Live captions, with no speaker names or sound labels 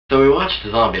So we watched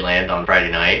Zombieland on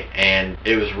Friday night, and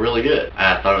it was really good.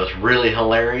 I thought it was really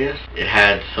hilarious. It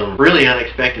had some really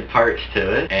unexpected parts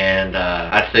to it, and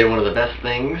I'd say one of the best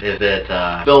things is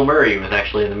that Bill Murray was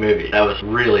actually in the movie. That was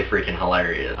really freaking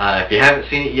hilarious. If you haven't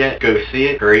seen it yet, go see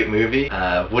it. Great movie.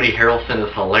 Woody Harrelson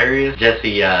is hilarious.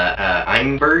 Jesse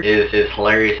Eisenberg is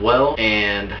hilarious as well,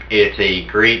 and it's a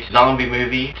great zombie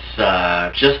movie.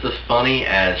 It's just as funny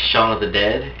as Shaun of the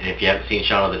Dead, and if you haven't seen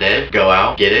Shaun of the Dead, go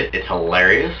out, get it. It's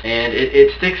hilarious. And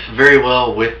it sticks very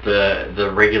well with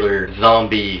the regular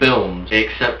zombie films,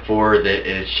 except for that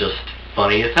it's just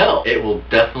funny as hell. It will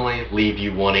definitely leave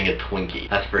you wanting a Twinkie,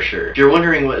 that's for sure. If you're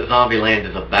wondering what Zombieland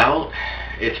is about,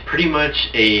 it's pretty much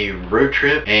a road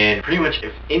trip, and pretty much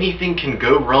if anything can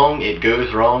go wrong, it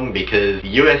goes wrong, because the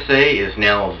USA is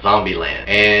now Zombieland.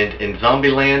 And in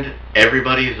Zombieland,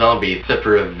 everybody's zombie except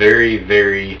for a very,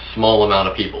 very small amount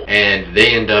of people. And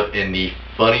they end up in the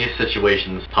funniest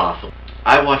situations possible.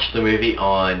 I watched the movie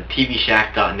on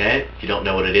tvshack.net. If you don't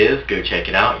know what it is, go check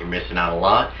it out. You're missing out a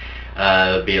lot.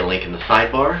 There'll be a link in the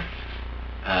sidebar.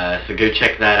 So go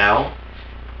check that out.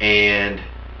 And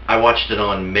I watched it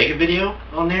on Mega Video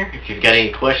on there. If you've got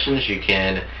any questions, you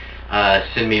can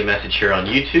send me a message here on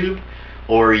YouTube,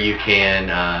 or you can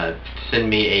send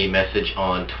me a message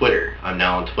on Twitter. I'm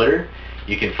now on Twitter.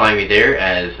 You can find me there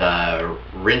as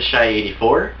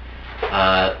Rinshai84.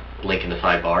 Link in the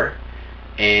sidebar.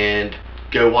 And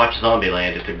go watch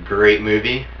Zombieland. It's a great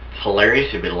movie. It's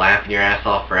hilarious. You'll be laughing your ass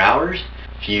off for hours.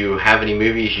 If you have any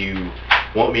movies you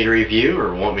want me to review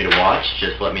or want me to watch,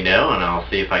 just let me know, and I'll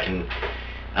see if I can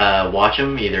watch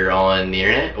them either on the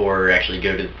internet or actually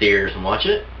go to the theaters and watch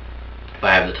it if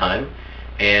I have the time.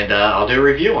 And I'll do a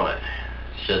review on it.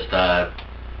 It's just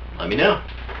let me know.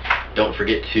 Don't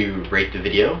forget to rate the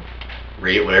video.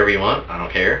 Rate it whatever you want. I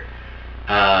don't care.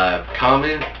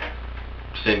 Comment.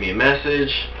 Send me a message,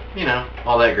 you know,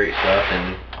 all that great stuff,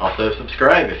 and also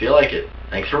subscribe if you like it.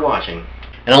 Thanks for watching.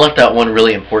 And I left out one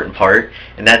really important part,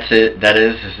 and that's it. That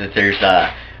is that there's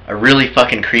a really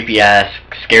fucking creepy ass,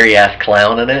 scary ass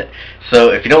clown in it.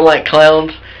 So if you don't like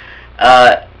clowns,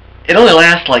 it only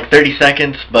lasts like 30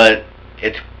 seconds, but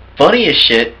it's funny as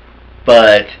shit,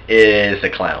 but it is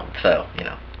a clown, so, you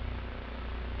know.